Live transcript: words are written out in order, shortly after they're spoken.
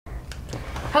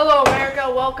Hello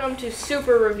America, welcome to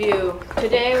Super Review.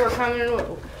 Today we're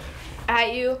coming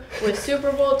at you with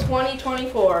Super Bowl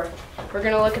 2024. We're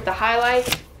going to look at the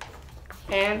highlights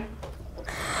and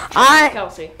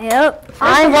Kelsey. Yep.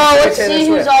 Let's see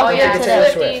who's all here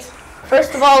today.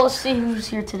 First of all, let's see who's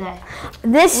here today.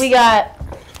 We got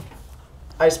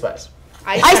Ice Spice.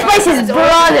 Ice Spice's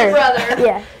brother.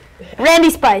 Yeah. Randy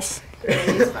Spice.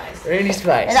 Randy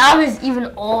Spice. And I'm his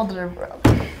even older brother.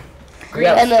 We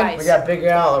got Big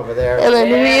Al over there. And then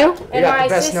who are you? We got the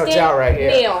best notes out right here.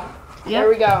 Neil. Here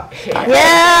we go.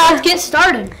 Yeah. Let's get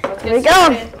started. Here we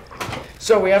go.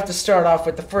 So we have to start off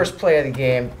with the first play of the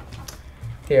game.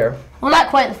 Here. Well, not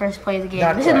quite the first play of the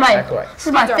game. This is my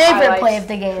favorite play of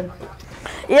the game.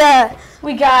 Yeah.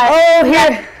 We got. Oh,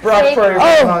 here. Brock Purdy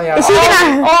on the outside. Is he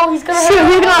gonna? He's gonna hurt him.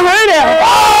 He's gonna hurt him.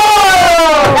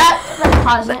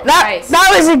 That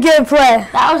was a good play.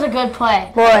 That was a good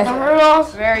play. Boy. The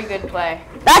hurdles. Very good play.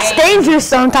 That's dangerous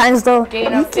sometimes, though.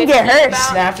 You can get hurt.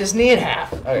 Snapped his knee in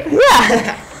half. Okay.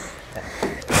 Yeah.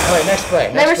 All right, next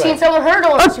play. Never seen someone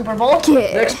hurdle in the Super Bowl.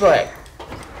 Next play.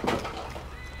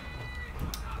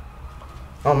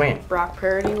 Oh man. Brock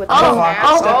Purdy with the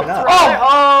stepping up.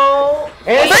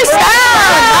 And first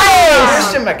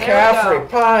Christian McCaffrey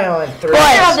piling through.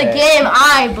 Player of the game,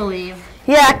 I believe.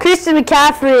 Yeah, Christian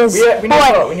McCaffrey is. We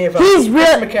need a vote. He's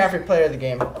Christian McCaffrey, player of the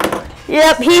game.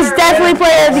 Yep, he's definitely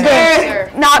player of the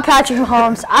game. Not Patrick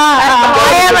Mahomes.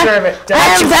 I am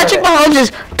Patrick Mahomes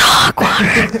is dog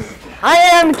water. I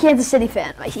am a Kansas City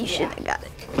fan, but he shouldn't have got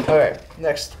it. All right,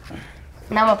 next.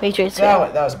 Now I'm a Patriots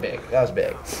fan. That was big. That was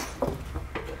big.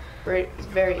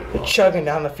 Very chugging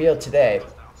down the field today.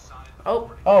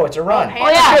 Oh, it's a run. Oh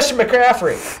yeah, Christian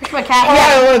McCaffrey.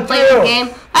 Piling through the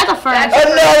game. That's a first.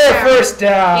 Another first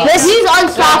down. He's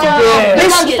unstoppable.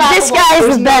 This guy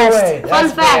is the best. Fun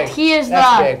fact: he is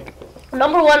the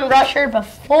 #1 rusher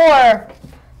before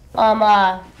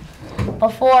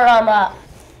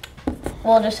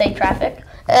we'll just say traffic,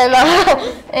 and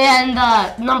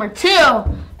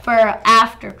 #2 for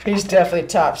after traffic. He's definitely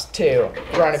top 2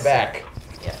 running back.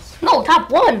 Yes. No, top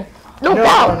 1. No.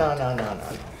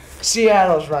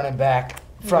 Seattle's running back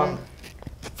from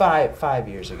 5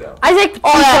 years ago. I think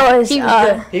Pacheco is. He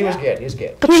was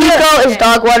good. Pacheco is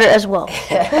dog water as well.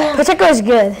 Pacheco is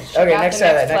good. Okay, next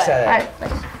highlight. Alright.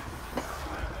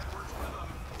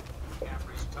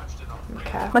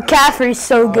 McCaffrey's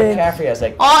so good. McCaffrey has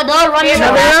like. Another running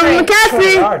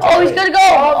McCaffrey. He's gonna go.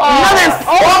 Another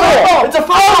fumble. It's a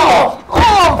fumble.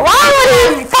 Why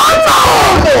would he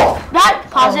fumble?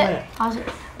 Pause it.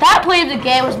 That play of the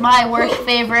game was my worst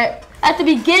favorite. At the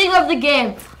beginning of the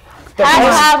game, the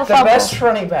best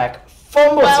running back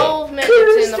fumbles 12 minutes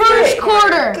in the first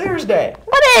quarter. Thursday.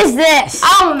 What is this?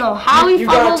 I don't know how he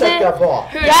fumbled it. You gotta take that ball.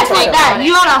 That's like that.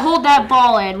 You gotta hold that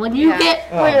ball in. When you get...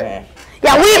 man.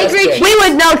 Yeah, we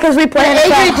would know because we play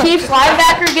the Angry Chiefs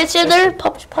linebacker gets in there,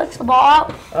 punch the ball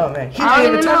out. Oh, man. He didn't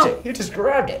even touch it. He just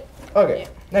grabbed it. Okay,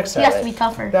 next highlight. He has to be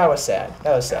tougher. That was sad.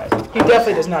 He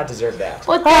definitely does not deserve that.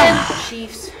 But then...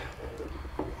 Chiefs.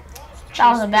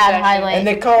 That was a bad highlight. And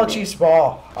they call it Chiefs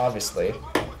ball, obviously.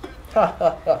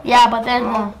 Yeah, but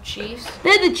then Chiefs.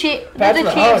 Then the Chiefs. They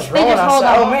just hold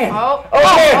up. Oh, man.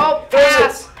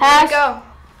 Pass. Go.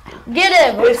 Get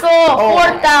him. Let's go.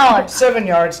 4th down. 7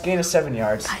 yards. Gain of 7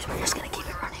 yards. Guys, we're just going to keep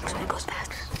it running so it goes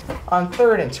faster. On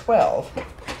 3rd and 12.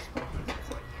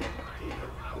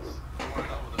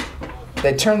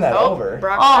 They turned that over.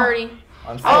 Brock Purdy.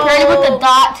 Purdy with the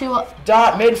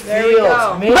dot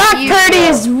midfield. Brock Purdy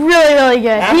is really, really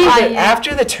good.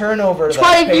 After the turnover,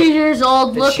 22 years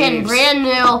old, looking brand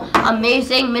new,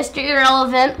 amazing, Mr.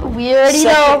 Irrelevant. We already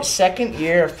know. Second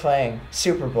year of playing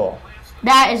Super Bowl.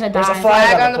 That is a There's a dive.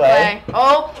 flag on the play.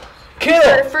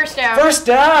 Kill. First down. First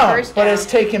down. But it's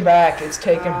taken back.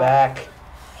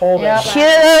 Hold it.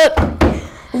 Shut up.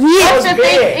 That was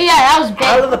big. Yeah, that was big.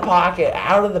 Out of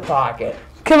the pocket.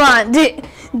 Come on, dude.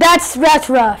 That's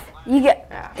rough.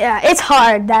 It's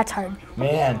hard. That's hard.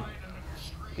 Man.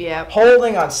 Yeah.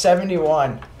 Holding on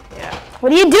 71. Yeah.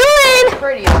 What are you doing?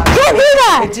 Pretty Can't do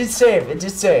that. It did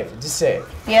save.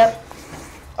 Yep.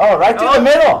 Oh, right through the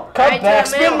middle. Cut back.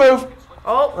 Spin move.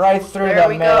 Right through the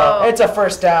middle. It's a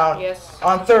first down. Yes.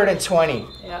 On 3rd and 20.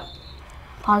 Yeah.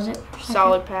 Pause it.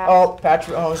 Solid pass.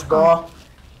 Patrick Mahomes ball.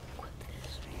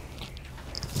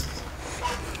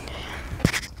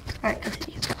 Alright,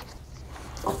 continue.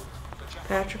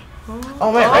 Patrick.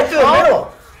 Oh man, right through the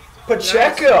middle.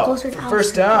 Pacheco.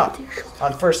 First down.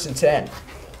 On 1st and 10.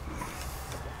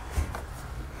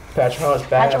 Patrick Mahomes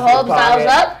back up.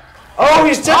 Up. Oh,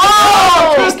 he's took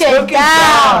it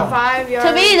down. 5 yards.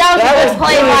 To me, that was a good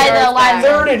play by the line.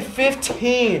 3rd and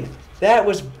 15. That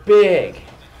was big.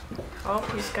 Oh,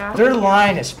 he's got Their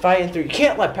line is fighting through. You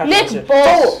can't let Patrick. Nick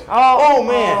Bolt. Oh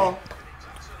man.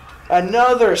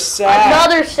 Another sack.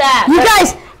 Another sack. You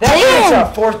guys, That damn.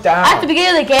 a 4th down. At the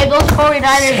beginning of the game, those 49ers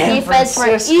San defense were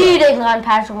Francisco. eating on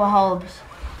Patrick Mahomes.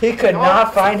 He could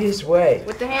not find his way.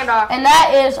 with the handoff. And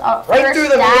that is a Right first through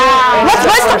the down.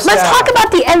 middle. Let's talk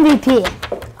about the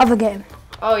MVP of the game.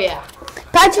 Oh yeah,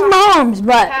 Patrick Mahomes,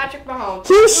 but Patrick Mahomes.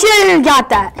 he should have got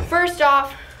that. First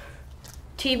off,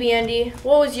 TBND,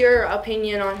 what was your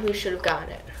opinion on who should have gotten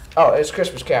it? Oh, it was Chris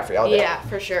McCaffrey all day. Yeah,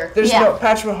 for sure. There's Yeah. no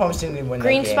Patrick Mahomes didn't even win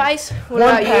Green that game. Spice. What One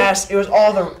about pass. It was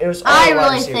all the. It was all I the wide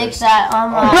really receivers. think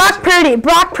that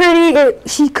Brock Purdy,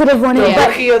 she could have won The it. Yeah.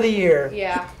 rookie of the year you?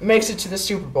 Yeah. makes it to the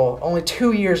Super Bowl. Only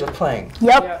 2 years of playing.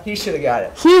 Yep, He should have got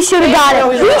it. he should have got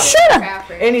it. He should have.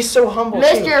 McCaffrey. And he's so humble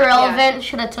Mr. too. Irrelevant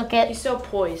should have took it. He's so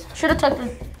poised. Should have took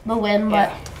the win, but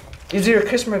It's either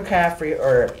Chris McCaffrey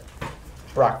or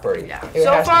Brock Purdy. Yeah. It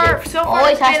So has to far, be.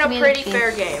 Always it's has been to a be the pretty Chiefs.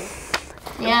 fair game.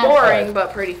 yeah. Boring,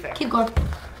 but pretty fair. Keep going.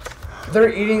 They're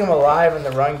eating him alive in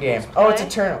the run game. Oh, it's a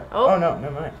Play. turnover. Oh. Oh, no,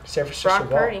 never mind. San Francisco Brock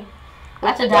ball. Purdy.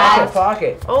 That's a Back in dive.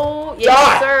 pocket. Oh, yes,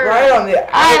 Dot! sir. Right on the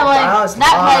out-of-bounds That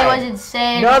play line. was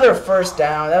insane. Another first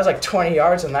down. That was like 20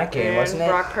 yards in that game, And wasn't it?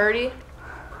 Brock Purdy.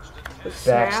 with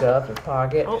Backs snap. up in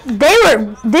pocket. Oh.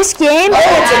 This game, Oh,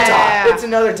 it's a Yeah. dot. It's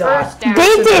another dot. First down. they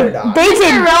It's another did, dot. they Mr.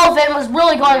 did, Irrelevant was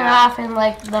really going Yeah. off in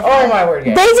like the Oh my word,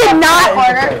 yeah. they did not,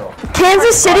 quarter.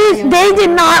 Kansas City, they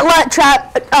did not let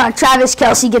Travis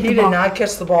Kelce get He the did ball. not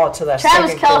catch the ball until that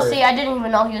Travis second quarter. Kelce, I didn't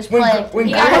even know he was When- playing. when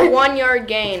He Green- got a 1-yard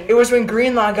gain. It was when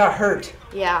Greenlaw got hurt.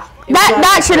 Yeah.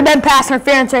 That should have been pass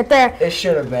interference right there. It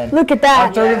should have been. Look at On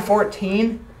that. 3rd and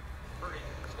 14.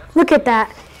 Look at that.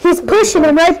 He's pushing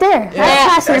him right there. Yeah,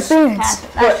 That's pass that's- interference. That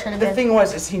But should have the been. thing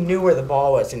was, is he knew where the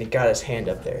ball was and he got his hand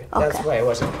up there. That's Okay. why it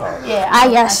wasn't called. Yeah, I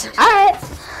guess. All right.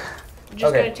 Just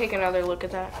Okay. gonna take another look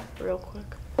at that real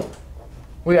quick.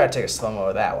 We gotta take a slow-mo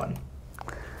of that one.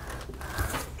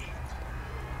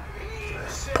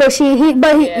 Pushy.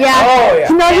 Yeah. Oh, yeah.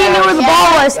 He knew where the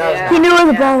ball was. That was He knew where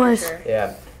the Yeah, ball for was. sure.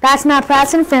 Yeah. That's not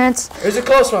pass interference. It was a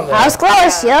close one, though. That was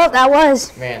close. Yep, that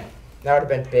was. Man, that would have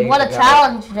been big. Would if have it got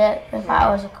challenged it if I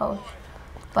was a coach.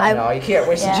 it. No, you can't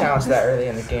waste Yeah. a challenge that early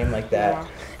in the game like that.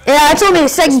 Yeah, it's only a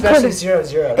second Especially quarter.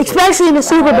 0-0. Especially in the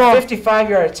Super A Bowl.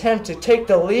 55-yard attempt to take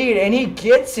the lead, and he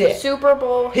gets it. Super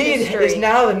Bowl He history. is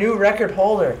now the new record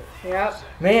holder. Yep.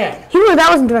 Man, That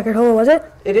wasn't the record holder, was it?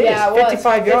 it is. Yeah, it was.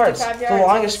 55 yards. 55 The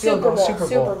longest field goal in Super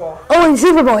Super Bowl. Super Bowl. Oh, in the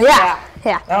Super Bowl, yeah.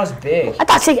 That was big. I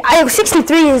thought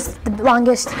 63 is the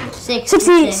longest.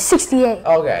 66. 68.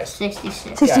 Oh, guys,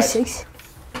 66. 66.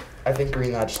 I think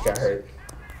Greenlaw just got hurt.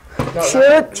 No,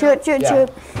 Shoot. Yeah.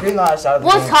 Greenlaw's out of the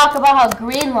Let's game. talk about how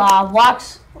Greenlaw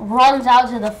runs out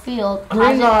to the field.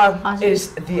 Greenlaw Pause it.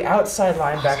 is the outside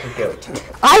linebacker goat.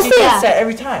 I He think. gets that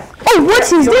every time. Oh,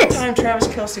 what's his The only this? time Travis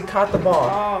Kelce caught the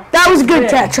ball, That was a good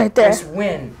catch right there. was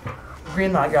when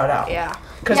Greenlaw got out. Yeah.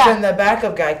 Because Yeah. then the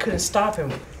backup guy couldn't stop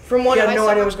him. From what He I had no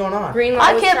saw, idea what was going on. Greenlaw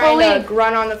I was can't trying believe- to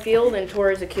run on the field and tore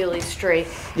his Achilles straight.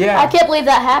 Yeah. I can't believe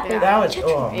that happened. That was,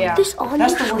 oh. Yeah. This on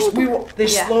That's your the worst. shoulder. They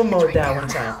Yeah. slow-mowed that one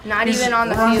time. Not He even on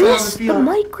the runs field. on This, the field,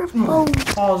 microphone.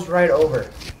 falls right over.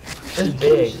 It's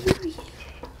big.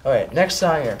 All right, next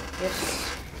song here.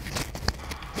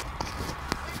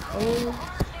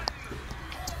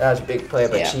 That was a big play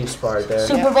by Yeah. Chiefs part there.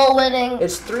 Super Bowl winning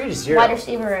It's 3-0 wide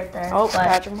receiver right there. Oh, But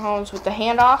Patrick Mahomes with the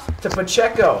handoff. to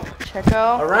Pacheco.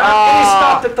 Checo. Around, and he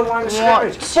stopped at the line of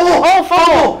scrimmage. Oh,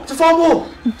 Fumble! It's a fumble!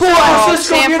 Oh,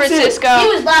 San gets it. Francisco. he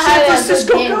was not San having a good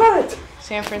Francisco game. got it!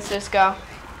 San Francisco.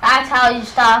 That's how you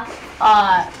stop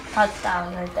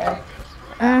touchdown right there.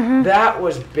 That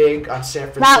was big on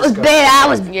San Francisco. That was big. That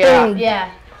was Yeah. big. Yeah.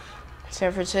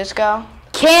 San Francisco.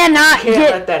 Cannot Can't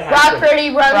get. let that Brock happen. Purdy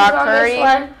runs Brock on Purdy this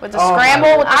one. with the Oh, my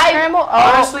scramble. With the God. scramble.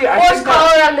 Oh, Honestly, I Horse think that,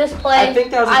 collar on this play. I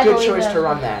think that was a good believe choice it. to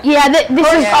run that. Yeah, this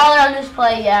Horse is. collar on this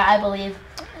play, yeah, I believe.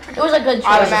 It was a good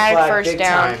choice. That was a Automatic flag, first big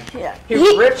down. time. Yeah.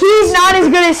 He ripped- He's not as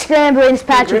good as scrambling as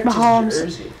Patrick ripped his Mahomes.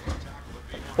 jersey.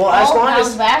 Well, as long that was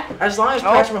as back. Patrick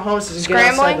Mahomes doesn't get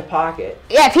outside Scrambling. the pocket.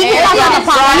 Yeah, if he gets And outside yeah, the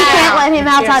pocket, you can't let him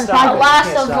You outside can't the stop A it. pocket. loss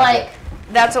can't of stop like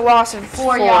that's a loss of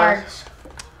 4 yards.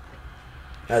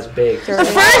 That's big. The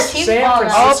first. Chiefs San ball now.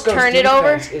 Francisco's turned it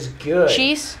over. defense is good.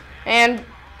 Chiefs and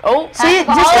oh, See,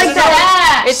 Ball just is like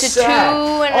that. back. it's a Sack.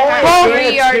 2.5, Oh,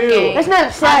 3-yard two. gain. That's not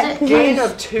a sack. Gain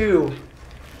of 2.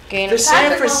 Gain The of San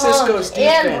Patrick Francisco's Mahomes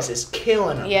and- defense is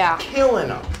killing them. Yeah. Killing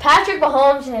them. Patrick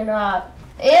Mahomes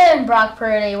and Brock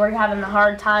Purdy were having a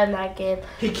hard time that game.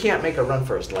 He can't make a run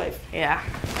for his life. Yeah,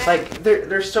 Like,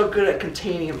 they're so good at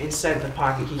containing him inside the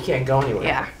pocket, he can't go anywhere.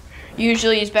 yeah.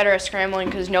 Usually he's better at scrambling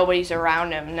because nobody's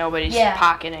around him. Nobody's Yeah.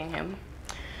 pocketing him.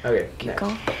 Okay, Keep next.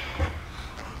 going.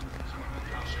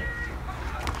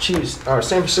 Chiefs, or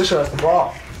San Francisco has the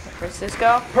ball. San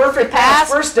Francisco. Perfect pass.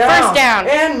 First down. First down.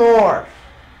 And more.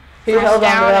 He held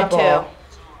on to that ball.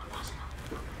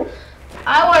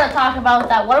 I want to talk about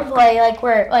that one play, like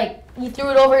where you threw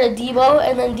it over to Debo,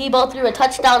 and then Debo threw a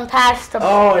touchdown pass to.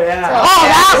 Oh yeah.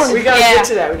 That one. We gotta get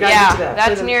to that. We gotta get to that.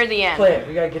 That's near the end. Play it.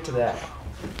 We gotta get to that.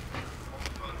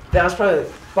 That was probably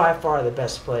by far the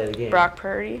best play of the game. Brock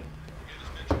Purdy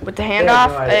with the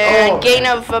handoff and gain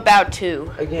of about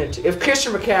 2. Again, if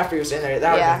Christian McCaffrey was in there,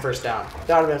 that would have been first down.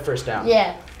 That would have been first down.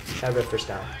 Yeah. That would have been first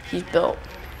down. He's built.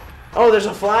 Oh, there's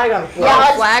a flag on the play.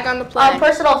 Yeah, flag on the play.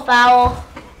 Personal foul.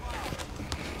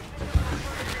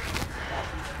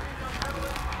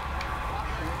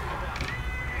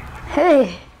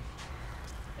 Hey.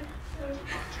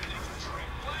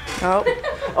 Oh.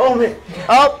 Oh man.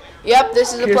 Oh. Yep.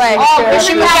 This is the play. Oh,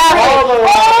 Christian McCaffrey.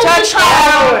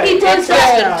 Touchdown. He did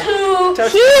that. 2.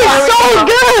 He is so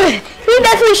good. He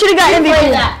definitely should have got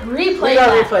MVP. Replay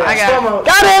that. I got it.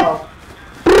 Got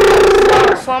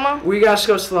it. Slow-mo? We gotta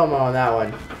go slow-mo on that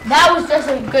one. That was just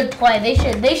a good play. They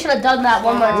should have done that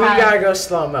one more time. We gotta go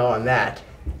slow-mo on that.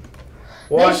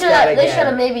 They should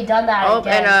have maybe done that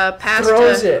again. And pass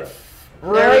throws to... it.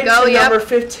 Right to number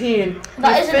 15.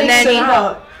 That isn't And then he...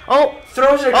 out. Oh.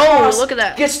 Throws it across. Look at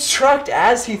that. Gets trucked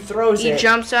as he throws it. He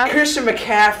jumps up. Christian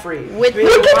McCaffrey. With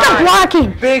Look at the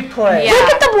blocking. Big play. Yeah. Look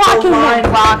at the blocking.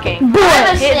 Blocking.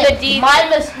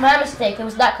 My mistake. It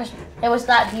was not Christian. It was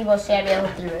not Debo Samuel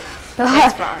who threw it.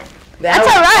 That's fine. That's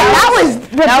all right.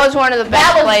 That was one of the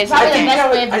best plays. I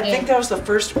think that was the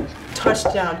first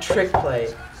touchdown trick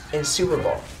play in Super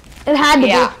Bowl. It had to be.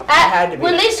 It had to be.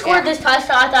 When they scored this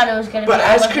touchdown, I thought it was going to be. But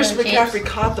as Chris McCaffrey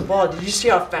caught the ball, did you see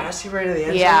how fast he ran to the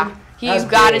end zone? Yeah. He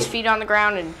got his feet on the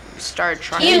ground and started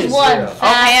trying. He was one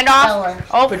handoff.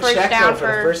 Oh,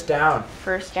 first down.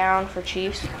 First down for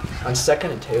Chiefs. On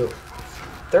 2nd and 2.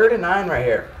 3rd and 9 right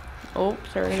here. Oh,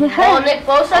 sorry. Oh, Nick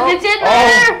Bosa gets in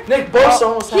there. Nick Bosa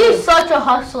almost had it. He's such a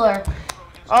hustler.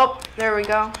 Oh, there we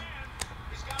go.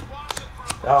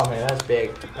 Oh man, that's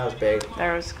big. That was big.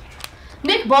 There was.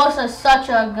 Nick Bosa is such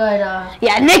a good.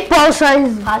 Yeah, Nick Bosa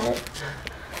is. Positive.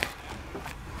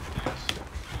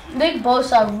 Nick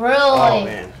Bosa really. Oh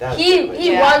man,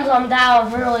 he runs them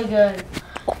down really good.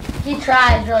 He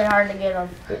tries really hard to get them.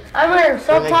 I remember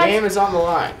sometimes. When the game is on the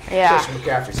line. Yeah. Christian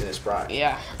McCaffrey's in his prime.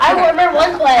 Yeah. I remember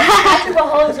one play. Patrick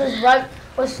Mahomes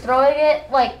was throwing it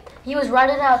he was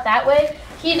running out that way.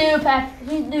 He knew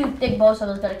Nick Bosa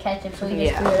was gonna catch him, so he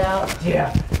just threw it out.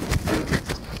 Yeah.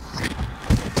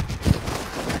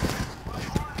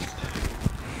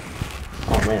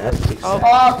 Oh man, that's a big sack.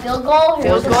 Oh, field goal.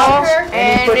 Field goal.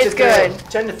 And it's good.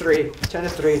 10-3.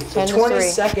 10-3. So 20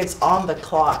 seconds on the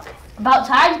clock. About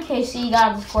time KC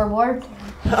got on the scoreboard.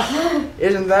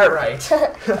 Isn't that right?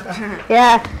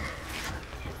 Yeah.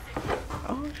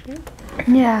 Oh, shit.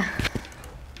 Yeah.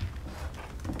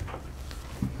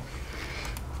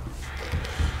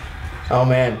 Oh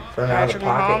man, from out of the Patrick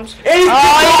pocket. Mahomes.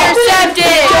 Intercepted!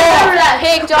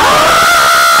 Picked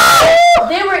off!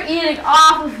 They were eating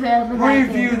off of him.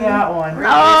 Review that one.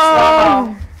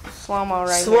 Oh! Slow-mo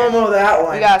right Slow-mo that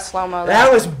one. We got slow-mo that.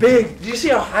 That was big. Did you see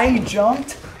how high he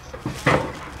jumped?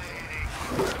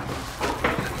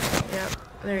 Yep,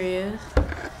 there he is.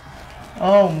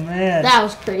 Oh man. That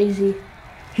was crazy.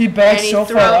 He backed And he so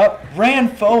threw far up, ran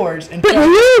forwards, and But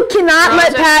you cannot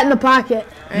let Pat in the pocket.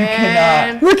 you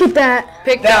cannot. Look at that.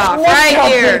 Picked off Look right how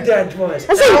here. big that was.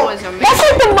 That's That like, was amazing. that's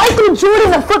like the Michael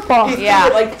Jordan of football. He threw Yeah.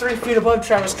 it like 3 feet above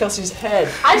Travis Kelce's head.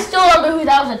 I still don't know who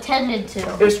that was intended to.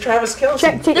 It was Travis Kelce.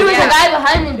 Check. There was a guy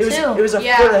behind him It was, too. it was a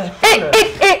Yeah. foot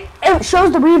ahead. It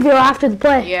shows the review after the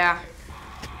play. Yeah,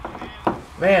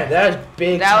 Man, that was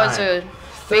big. that was a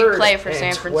big 3rd play for and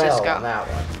San 12 Francisco. on that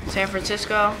one. San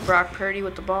Francisco, Brock Purdy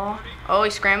with the ball. Oh,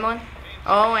 he's scrambling.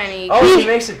 Oh, and he... Oh, he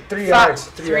makes it 3 yards.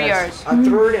 3 yards. On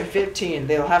 3rd and 15,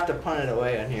 they'll have to punt it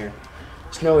away on here.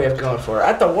 There's no way of going for it.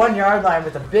 At the 1 yard line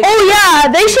with a big... Oh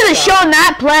yeah, they should have shown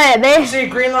that play. See,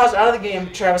 Greenlaw's out of the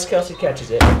game. Travis Kelce catches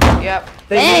it. Yep.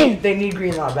 They need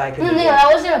Greenlaw back in the game.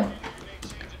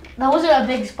 That wasn't a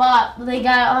big spot. They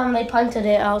punted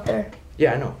it out there.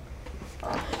 Yeah, I know.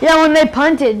 Yeah, when they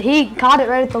punted, he caught it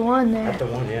right at the one there. At the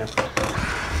 1, yeah.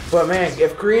 But man,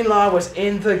 if Greenlaw was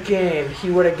in the game,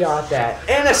 he would have got that.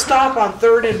 And a stop on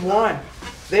 3rd and 1.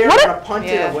 They are going to punt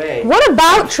it away. What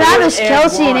about Travis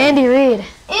Kelce and Andy Reid?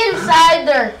 Inside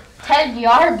their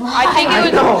 10-yard line. I think I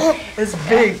it was... know. It's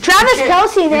big. Travis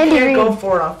Kelce and Andy You can't go Reid.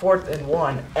 for it on 4th and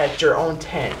 1 at your own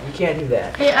 10. You can't do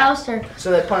that. Hey, Alistair, So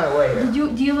they punt it away here.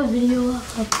 do you have a video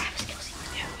of Travis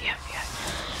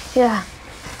Kelce? Yeah.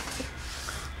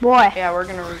 Boy. Yeah, we're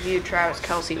going to review Travis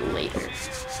Kelce later.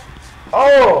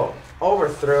 Oh!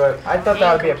 overthrew it. I thought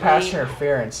that would be a pass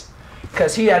interference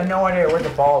because he had no idea where the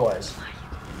ball was.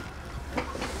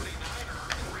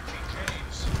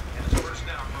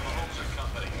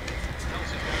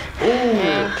 Ooh,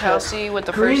 And Kelsey with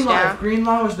the first down. If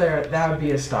Greenlaw was there, that would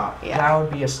be a stop. Yeah. That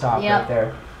would be a stop right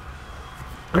there.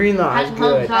 Greenlaw is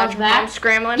good. I'm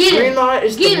scrambling. Greenlaw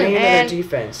is the main of And- their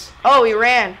defense. Oh, he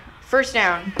ran. First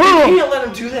down. You Boom. can't let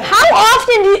him do that. How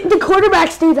often do the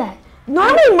quarterbacks do that?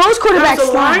 Normally, most quarterbacks There's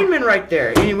a slide. lineman right there,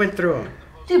 and he went through him.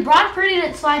 Dude, Brock Purdy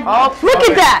didn't slide. Oh, Look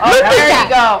at that. oh, Look at there that.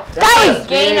 you go. That was was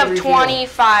gain of big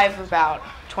 25, about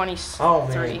 23. Oh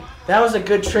man, that was a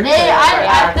good trick.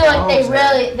 I feel like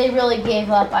Mahomes they really gave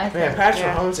up. I think. Man, Patrick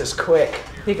Mahomes is quick.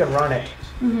 He can run it.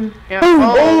 Yeah.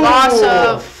 Oh, loss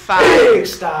of 5. Big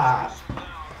stop.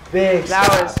 Big That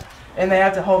stop. was- And they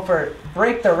have to hope for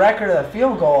break the record of the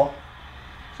field goal.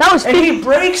 That was And 50, he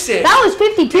breaks it. that was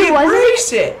 52, He wasn't it?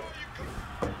 breaks it.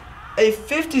 A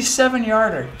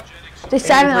 57-yarder. The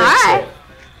 7. All right.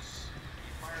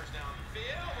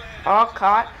 All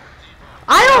caught.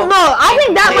 I don't know. I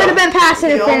think that might have been pass He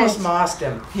interference. almost mossed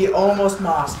him. He almost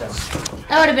mossed him.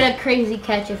 That would have been a crazy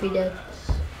catch if he did.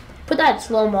 Put that in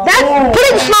slow mo. Put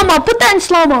it in slow mo. Put that in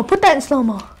slow mo. Put that in slow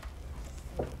mo.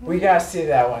 We gotta see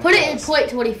that one. Put it in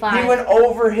close. .25. He went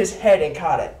over his head and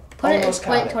caught it. Put it in Almost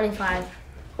caught it. .25.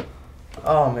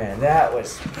 Oh man, that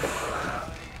was.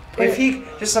 If he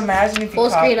just imagine if he Full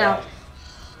caught screen that. out.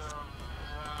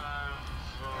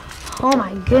 Oh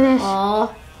my goodness.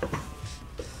 Oh.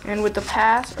 And with the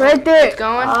pass. Right there. It's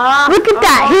going. Look at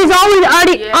that. He's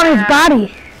already on his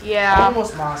body. Yeah.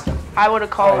 Almost mossed him. I would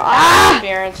have called Ah!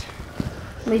 interference.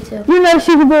 Me too. You're not a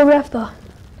Super Bowl ref though.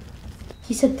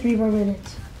 He said 3 more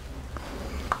minutes.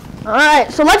 All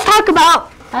right. So let's talk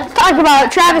about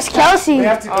Travis We Kelce.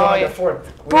 have to go Oh, in yeah. the fourth.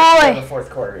 We have to go in Boy. the fourth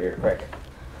quarter here, quick.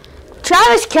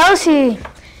 Travis Kelce.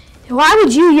 Why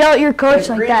would you yell at your coach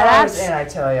like that? Greenlaw was That's in, I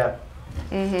tell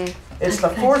you. Mm-hmm. It's the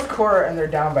fourth quarter and they're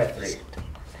down by 3.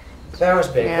 That was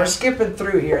big. Yeah. We're skipping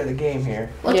through here the game here.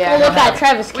 Let's Yeah. go look at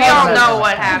Travis We all Kelce. know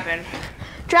what happened.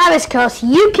 Travis Kelce.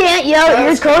 You can't yell at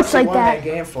your Travis coach Kelce like won that.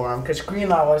 game for him because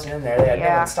Greenlaw wasn't in there. They had no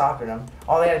Yeah. one stopping him.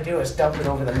 All they had to do was dump it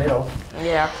over the middle.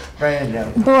 Yeah. Right into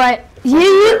him. But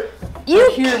you Here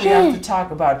we have to can't.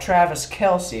 talk about Travis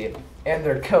Kelce and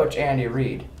their coach Andy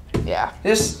Reid. Yeah.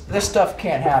 This stuff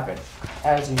can't happen.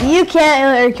 As you know. You can't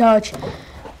yell at your coach.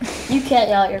 You can't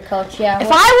yell at your coach. Yeah. If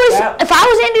I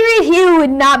was Andy Reid, he would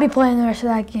not be playing the rest of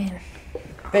that game.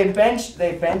 They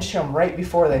benched him right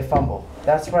before they fumbled.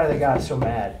 That's why they got so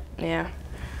mad. Yeah.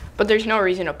 But there's no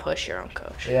reason to push your own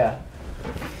coach. Yeah.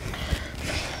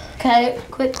 Okay,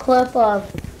 quick clip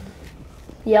of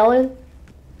yelling.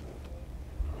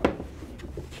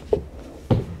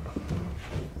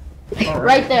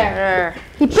 Right there.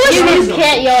 He pushed You him. just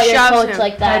can't yell at your Shoves coach him.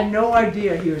 like I had that. no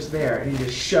idea he was there, and he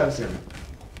just shoves him.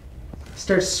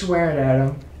 Starts swearing at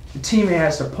him. The teammate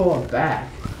has to pull him back.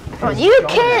 Oh, you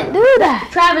can't do that.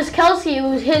 Travis Kelce, it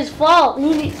was his fault.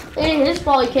 It ain't his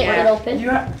fault he can't get open.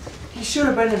 He should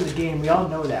have been in the game. We all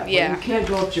know that. But Yeah. you can't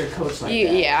go up to your coach like that.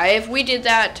 Yeah, if we did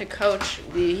that to coach,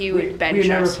 he would bench We'd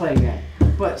never us. play again.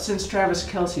 But since Travis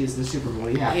Kelce is the Super Bowl,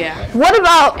 you have Yeah. to play. What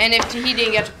about And if he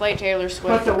didn't get to play Taylor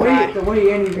Swift, But the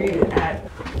way Andy Reid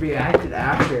reacted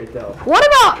after it though, what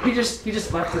about he just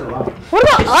left it alone.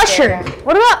 Usher?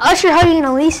 What about Usher hugging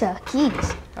Alicia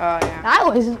Keys? Oh, yeah. That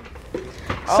was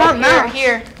Oh, something else.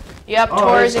 here. Yep, Oh,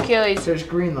 tore his there's- Achilles. There's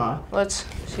Greenlaw. Let's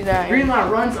see that here. Greenlaw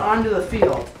runs onto the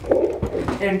field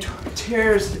and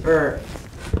tears his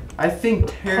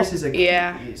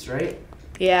Achilles, right?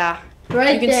 Yeah.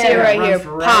 Right You can there. see it right here. Runs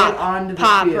right Pop. onto the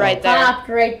Pop field. right there. Popped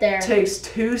right there. Takes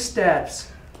 2 steps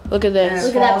Look at and this. it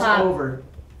Look at that falls pop. over.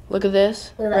 Look at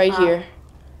this. Look at that Right pop. here.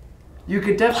 You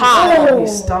could definitely Pop. tell he Oh.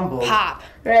 stumbled. Pop.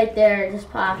 Right there. It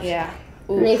just popped. Yeah.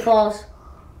 And he Ooh. falls.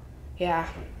 Yeah.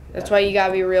 That's why you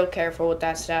gotta be real careful with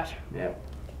that stuff. Yep.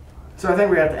 So I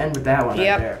think we have to end with that one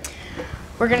Yep. right there.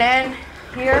 We're gonna end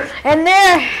here. And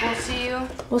there. We'll see you.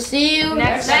 We'll see you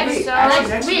Next week.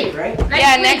 Next week, right?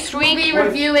 Next week. We'll be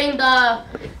reviewing the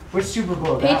Which Super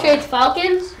Bowl? That one? Patriots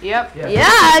Falcons. Yep. Yeah,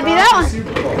 I'd be that one.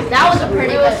 Super Bowl. That was a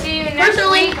pretty We will good. see you next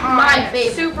Personally, week on my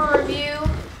favorite. Super Review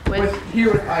with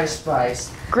With Ice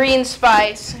Spice. Green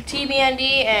Spice,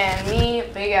 TBND, and me,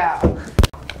 Big Al.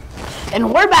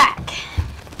 And we're back.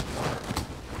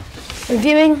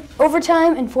 Reviewing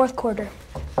overtime and fourth quarter.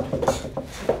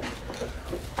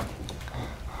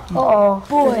 Oh,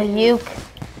 Boy. there's a uke.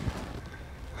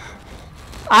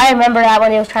 I remember that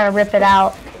when he was trying to rip it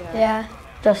out. Yeah.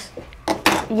 Just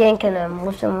yanking him,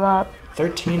 lifting him up.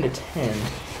 13-10.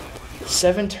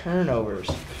 7 turnovers.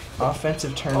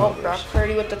 Offensive Oh, turnovers. Brock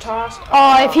Purdy with the toss.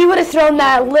 Oh, if he would have thrown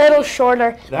that little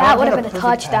shorter, that would have been a perfect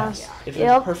touchdown. pass. It was a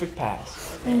Yep. perfect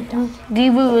pass.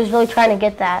 Debu was really trying to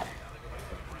get that.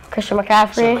 Christian So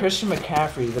McCaffrey. Christian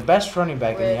McCaffrey, the best running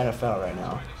back in the NFL right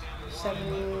now,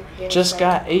 7 games just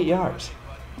back. got 8 yards.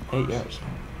 8 yards.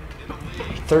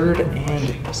 3rd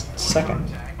and 2nd.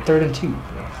 3rd and 2.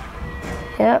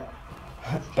 Yep.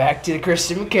 Back to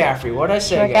Christian McCaffrey. What'd I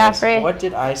say, McCaffrey. guys? What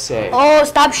did I say? Oh,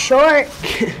 stop short.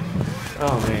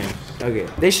 Oh, man. Okay.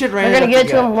 They should run We're it gonna up give it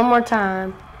the to him gut. one more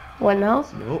time. What, no?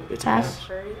 Nope, it's a Pass. pass.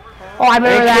 Purdy, Oh, I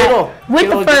remember Hey, that. Kittle. With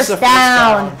Kittle the gets first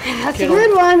down. That's Kittle- a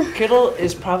good one. Kittle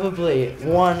is probably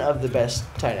one of the best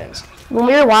tight ends. When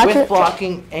we were watching, With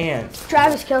blocking and.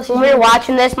 Travis Kelce. when we were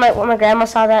watching this, when my grandma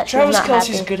saw that, she was Travis not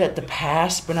Kelce's happy. good at the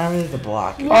pass, but not really the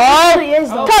blocking. Oh, He is,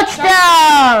 though.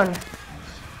 touchdown!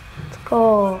 Let's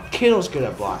go. Kittle's good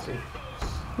at blocking.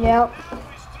 Yep.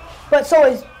 But so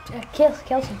is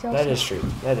Kelce. That is true.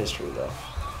 That is true, though.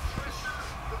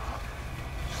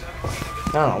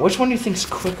 I don't know. Which one do you think's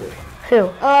quicker? Who?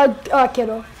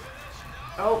 Kittle.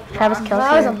 Oh, Travis Brock. Kelce.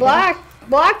 That was a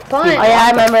blocked punt. Oh yeah,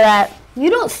 I remember that. You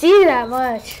don't see that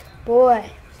much, boy.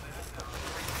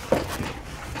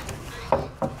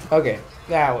 Okay,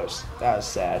 that was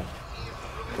sad.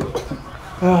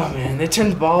 Oh man, they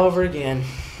turned the ball over again.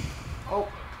 Oh,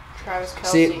 Travis Kelce.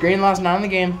 See, Greenlaw's not in the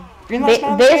game. Greenlaw's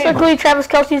not in the game. Basically, Travis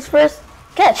Kelce's first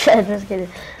catch. Just kidding.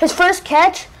 His first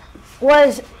catch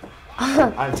was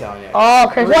I'm telling you. Oh,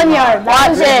 Chris. 1 yard. That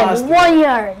was Greenlaw's it. 1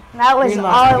 yard. That was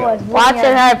Greenlaw's all it good. was. 1 Watson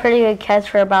yard. had a pretty good catch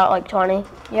for about like 20.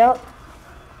 Yep.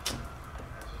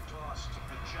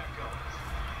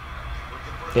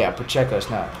 Yeah, Pacheco's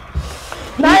not.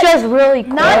 He's just really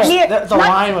quick. not near- The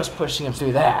line was pushing him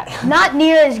through that. Not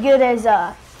near as good as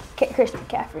Christian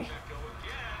McCaffrey.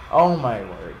 Oh my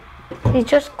word. He's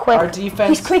just Our quick.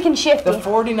 defense. He's quick and shifty. The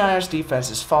 49ers defense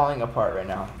is falling apart right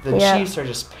now. The Yeah. Chiefs are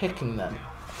just picking them.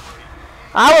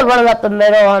 I would run it up the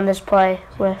middle on this play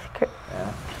with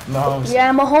Mahomes.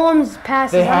 Yeah, Mahomes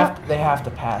passes. They have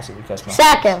to pass it because Mahomes.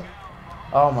 sack him.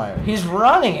 Oh my! He's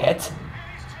running it.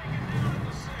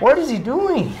 What is he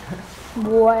doing?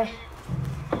 Boy.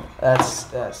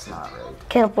 That's not right.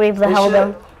 Can't believe they held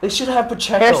him. They should have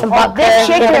Pacheco. Here's some Oh, buck this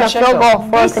there. kicker- Getting a field goal.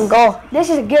 Fourth and goal. This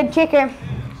is a good kicker.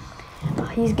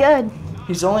 He's good.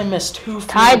 he's only missed 2 field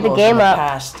Tied the goals game in the up.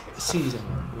 past season.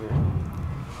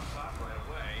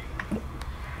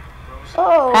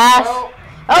 Oh. Pass. Oh,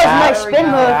 That was a nice There we spin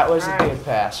go. move. That was a good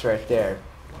pass right there.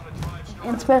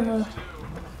 And spin move.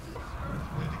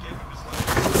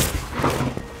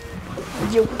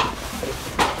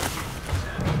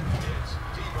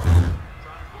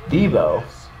 Debo.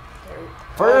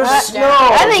 First, no,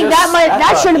 I think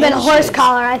that should have been a horse inches.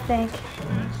 collar, I think.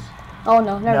 Oh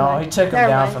no, never No, mind. he took him Never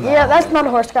down mind. from that. Yeah, that's not a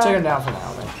horse Took him collar. down for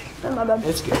now, man. That's my bad.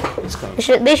 It's good. It's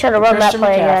clean. They should have run that Christian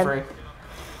play again. McCaffrey.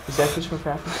 Is that Christian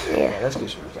McCaffrey? Yeah. That's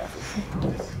Christian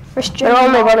McCaffrey. They're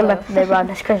only running back. They run.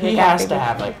 It's Chris He has to McCaffrey.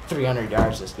 have like 300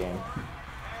 yards this game.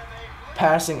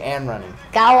 Passing and running.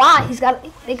 Got a lot. He got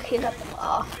the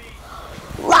ball.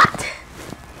 Lot.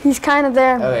 He's kind of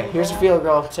there. Okay, here's a field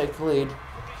goal. Take the lead.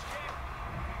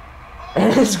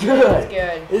 It's good.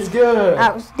 good. It's good.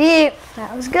 That was deep.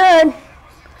 That was good.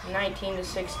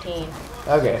 19-16.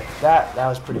 Okay, that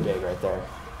was pretty big right there.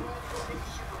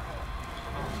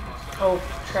 Oh,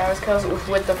 Travis Kelce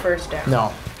with the first down.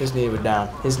 No, his knee was down.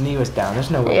 His knee was down.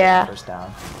 There's no way Yeah. first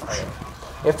down. Okay.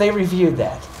 If they reviewed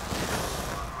that.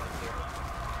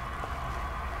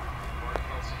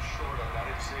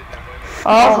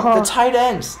 Oh, The tight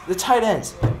ends. The tight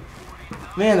ends.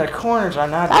 Man, their corners are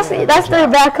not. that's doing a that's good their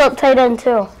job. backup tight end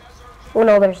too. Oh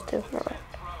no, there's two. Never mind.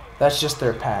 That's just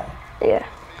their pat. Yeah.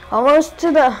 Almost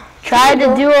to the. Tried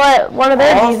to do what one of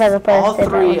their defensive players all did that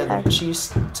three one of time. the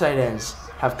Chiefs tight ends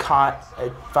have caught a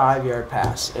 5-yard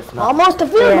pass, if not. Almost to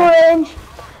field goal Yeah. range.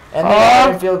 And they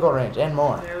are in field goal range and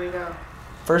more. There we go.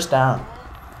 First down.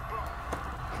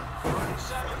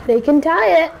 They can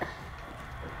tie it.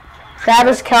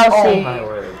 Travis Oh Kelce. my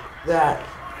word. That.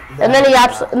 And then he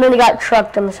got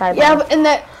trucked on the sideline. Yeah, but in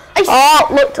the. Oh,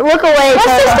 look away. What's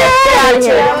Tyler. this Get out of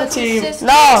Stay here. on the team.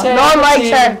 No, Stay no on one the likes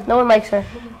team. her. No one likes her.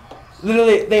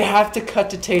 Literally, they have to cut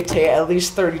to Tay at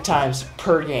least 30 times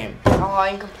per game. Oh,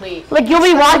 incomplete. Like you'll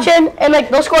be watching and like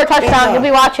they'll score a touchdown. You'll be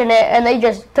watching it and they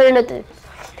just turn it to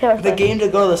Taylor The Swift. game to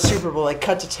go to the Super Bowl, they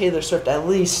cut to Taylor Swift at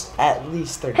least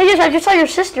 30. Hey, I just saw your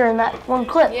sister in that one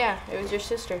clip. Yeah, it was your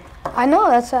sister. I know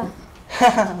that's a.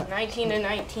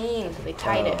 19-19. They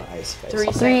tied it. Nice.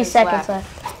 3 seconds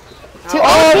left. Oh,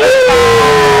 I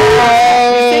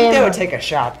think they would take a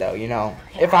shot, though, you know.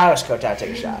 If I was coach, I'd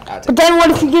take a shot. But then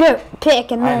what if you get a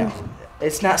pick and I then? know.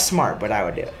 It's not smart, but I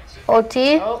would do it.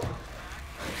 OT? Oh,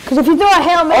 Because if you throw a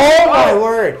Hail Mary... Oh my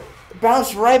word!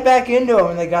 Bounced right back into him,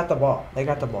 and they got the ball.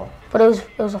 But it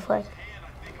was a flag.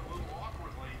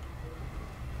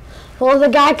 Well, the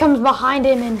guy comes behind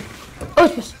him and... Oh,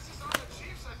 it's just...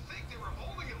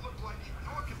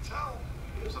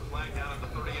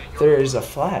 There is a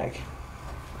flag.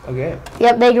 Okay.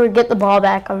 Yep, they would get the ball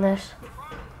back on this.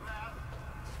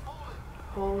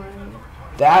 holding.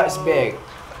 That was big.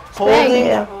 Holding.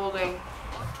 Yeah. Holding.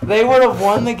 They would have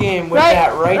won the game with Right,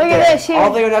 that right look at there. this here.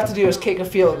 All they would have to do is kick a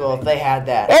field goal if they had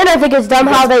that. And I think it's dumb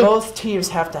how Because they... both teams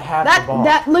have to have the ball.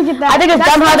 Look at that. I think it's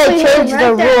dumb how they changed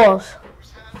the rules.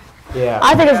 Yeah.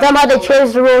 I think it's dumb how they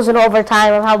changed the rules in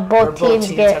overtime of how Where both teams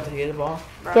have get to get the ball.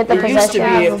 the It used to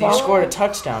possession be of the if you ball. scored a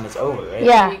touchdown, it's over, right? There you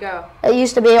Yeah, go. it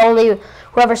used to be only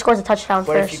whoever scores a touchdown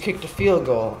But if first. you kicked a field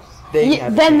goal, they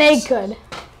have a Then they chance. could.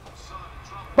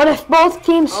 But if both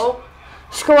teams Oh,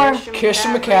 score,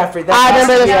 Christian McCaffrey, I that has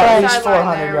remember to be this at play. least Sideline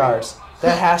 400 there. yards.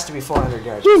 That has to be 400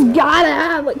 yards. he's gotta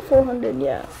have like 400.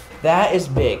 Yeah. That is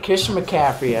big. Christian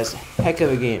McCaffrey has a heck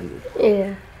of a game.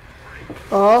 Yeah.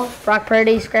 Oh, Brock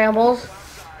Purdy scrambles.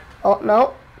 Oh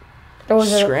no. There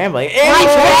was a Scrambling. And nice he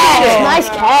catch. catches it. Nice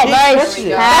catch. He Nice. catches it.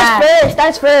 That's first.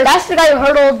 That's first. That's the guy who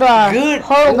hurdled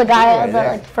Good. the guy Right at the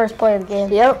there. like, first play of the game.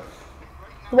 Yep.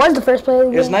 It was the first play of the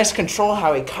game. It was nice control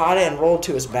how he caught it and rolled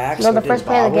to his back. No, so the it didn't first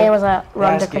play of the bobble. game was a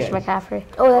run That's to Christian good. McCaffrey.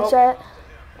 Oh, that's right.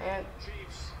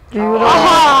 and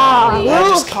That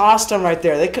just cost him right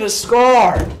there. They could have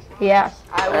scored. Yeah.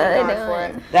 I would have gone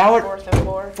for it. That would 4th and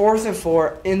 4. 4th and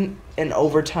 4 in an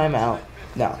overtime out.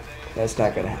 No, that's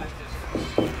not gonna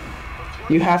happen.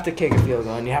 You have to kick a field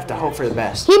goal and you have to hope for the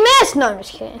best. He missed. No, I'm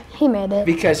just kidding. He made it.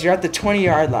 Because you're at the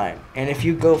 20-yard line, and if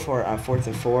you go for it on 4th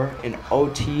and 4 in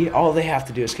OT, all they have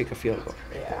to do is kick a field goal.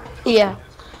 Yeah.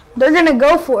 They're gonna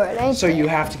go for it, ain't So they? you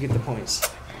have to get the points.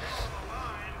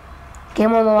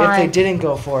 Game on the If they line. didn't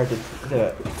go for it,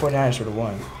 the 49ers would have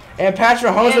won. And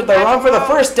Patrick Mahomes And with the run for the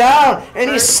Patrick first down, and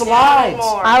he First down slides. and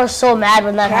more. I was so mad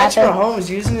when that Patrick happened. Mahomes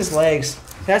using his legs.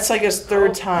 That's like his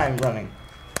 3rd time running.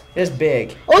 It's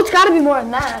big. Oh, it's got to be more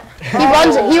than that. He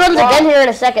runs again here in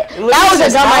a second. That was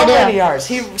a dumb How many idea. yards?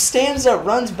 He stands up,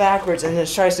 runs backwards, and then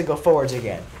tries to go forwards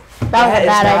again. That was a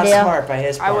bad is not idea. smart by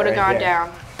his part. I would have right gone there.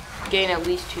 down. Gain at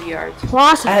least 2 yards.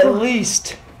 Lost. At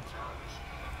least.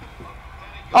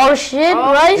 Oh shit,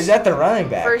 Oh. Rice. Is that the running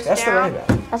back? First That's the down. running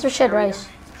back. That's Rashid Rice.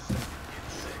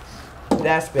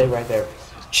 That's big right there.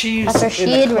 Chiefs That's in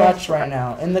the Rashid clutch Rice. right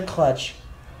now. In the clutch.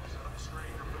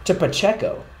 To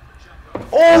Pacheco. First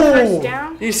Oh!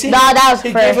 down? You see? Nah, that was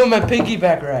He first. gave him a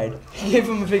piggyback ride. He gave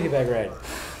him a piggyback ride.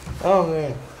 Oh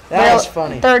man, that was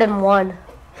funny. 3rd and 1.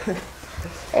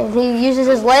 And he uses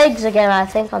his legs again, I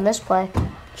think, on this play.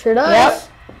 Sure does. Yep.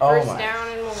 Oh First my. down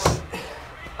and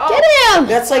more. Get him!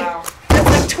 That's like Wow.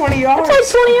 20 yards.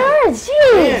 That's like 20 yards.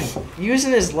 Jeez. Man,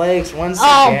 using his legs once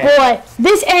Oh again. boy,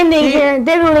 this ending here,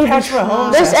 they don't even. Patrick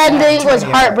Mahomes This has to have ending was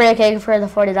 20 yards. heartbreaking for the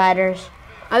 49ers.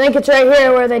 I think it's right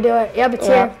here where they do it. Yep, it's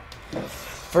here.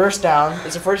 First down.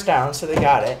 It's a first down, so they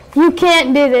got it. You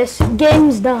can't do this.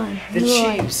 Game's done. The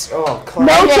Chiefs. Oh, clutch.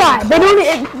 No try. They don't.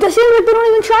 It seems like they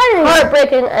don't even try anymore.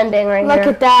 Heartbreaking ending right Look here.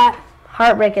 at that.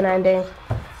 Heartbreaking ending.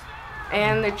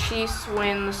 And the Chiefs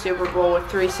win the Super Bowl with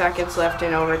 3 seconds left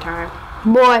in overtime.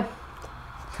 Boy.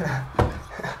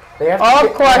 They have to Oh, kick-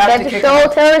 of course, they have to kick show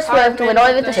it. Taylor Swift. We don't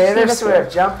even get to see Taylor the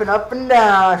Swift jumping up and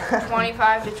down.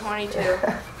 25 to 22.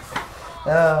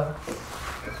 Oh,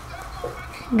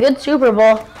 Good Super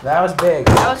Bowl. that was big.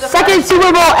 That was the Second first-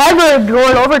 Super Bowl ever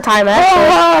going overtime,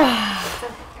 actually.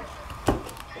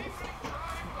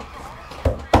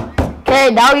 Okay,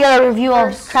 now we got a review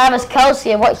of Travis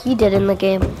Kelce and what he did in the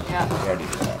game.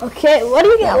 Okay, what do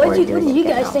you got? What did you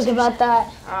guys think about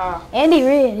that? Andy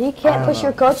Reid, you can't push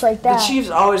your coach like The that. Chiefs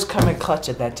always come in clutch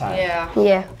at that time. Yeah.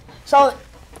 Yeah. So,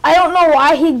 I don't know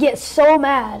why he'd get so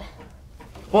mad.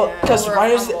 Well, Yeah, because or a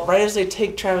right fumble. as they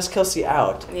take Travis Kelce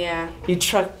out, Yeah. he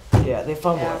truck. Yeah, they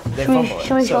fumble Yeah. it. They Should fumble we, it.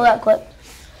 should we So show that clip?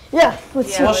 Yeah,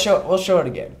 let's Yeah. see. We'll show it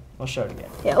again. We'll show it again.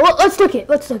 Yeah, well, let's look at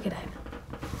it.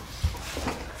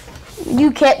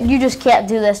 You just can't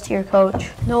do this to your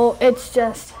coach. No, it's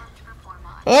just.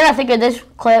 And I think in this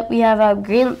clip we have a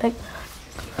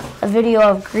video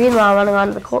of Greenlaw running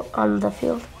on the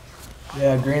field.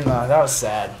 Yeah, Greenlaw. That was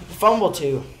sad. Fumble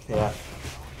too. Yeah.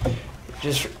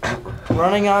 Just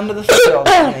running onto the field.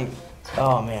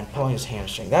 Oh man, pulling his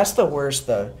hamstring. That's the worst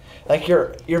though. Like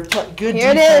you're good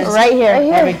Here it defense. is, Right here.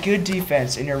 Having good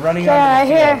defense and you're running Yeah, onto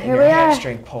the right field here. and Here your we are.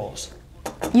 hamstring pulls.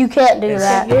 You can't do It's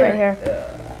that here. right here.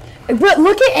 But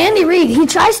look at Andy Reid. He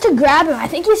tries to grab him. I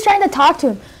think he's trying to talk to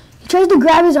him. tries to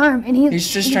grab his arm, and He's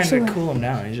just trying to cool him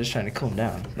down. He's just trying to cool him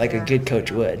down, like a good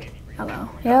coach would. Hello.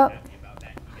 Yep.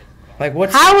 Like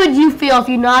what's? How would you feel if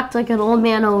you knocked like an old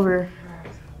man over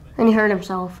and he hurt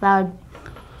himself? That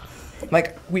would,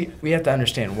 like we have to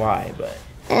understand why, but.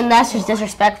 and that's just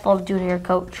disrespectful to do to your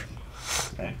coach.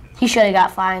 He should have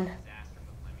got fined.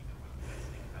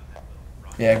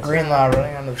 Yeah, Greenlaw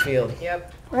running onto the field.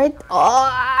 Yep. Right.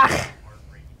 Oh.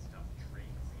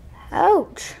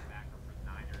 Ouch.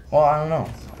 Well, I don't know.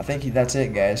 I think that's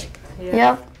it, guys.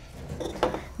 Yep.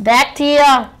 Back to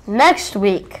you next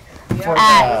week.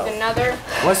 Yeah, with another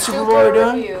What Super Bowl are we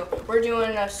doing? review. We're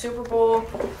doing a Super Bowl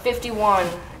 51.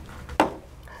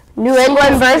 New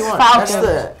England versus That's Falcons.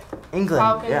 the England.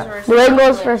 Falcons Yeah. versus New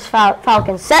England versus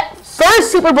Falcons.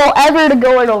 First Super Bowl ever to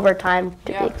go in overtime,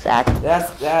 to Yeah. be exact.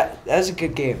 That's a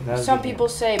good game. That was a Some good game. people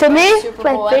say To me, best Super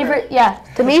Bowl my favorite,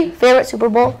 to me, favorite Super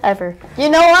Bowl ever. You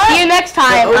know what? See you next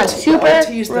time on Super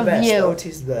OT's the best. Review.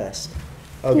 OT's the best.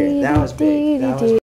 Okay, that was big. That was